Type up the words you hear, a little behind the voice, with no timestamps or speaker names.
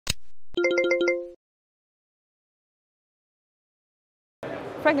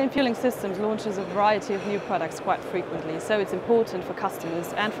Franklin Fueling Systems launches a variety of new products quite frequently, so it's important for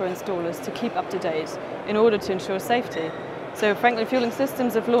customers and for installers to keep up to date in order to ensure safety. So Franklin Fueling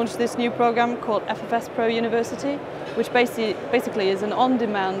Systems have launched this new program called FFS PRO University, which basically is an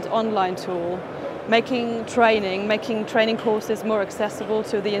on-demand online tool making training courses more accessible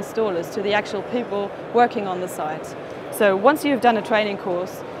to the installers, to the actual people working on the site. So once you've done a training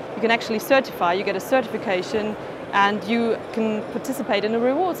course, you can actually certify, you get a certification, and you can participate in a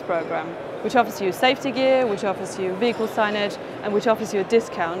rewards program, which offers you safety gear, which offers you vehicle signage, and which offers you a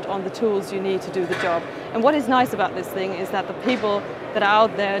discount on the tools you need to do the job. And what is nice about this thing is that the people that are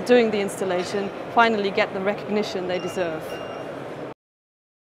out there doing the installation finally get the recognition they deserve.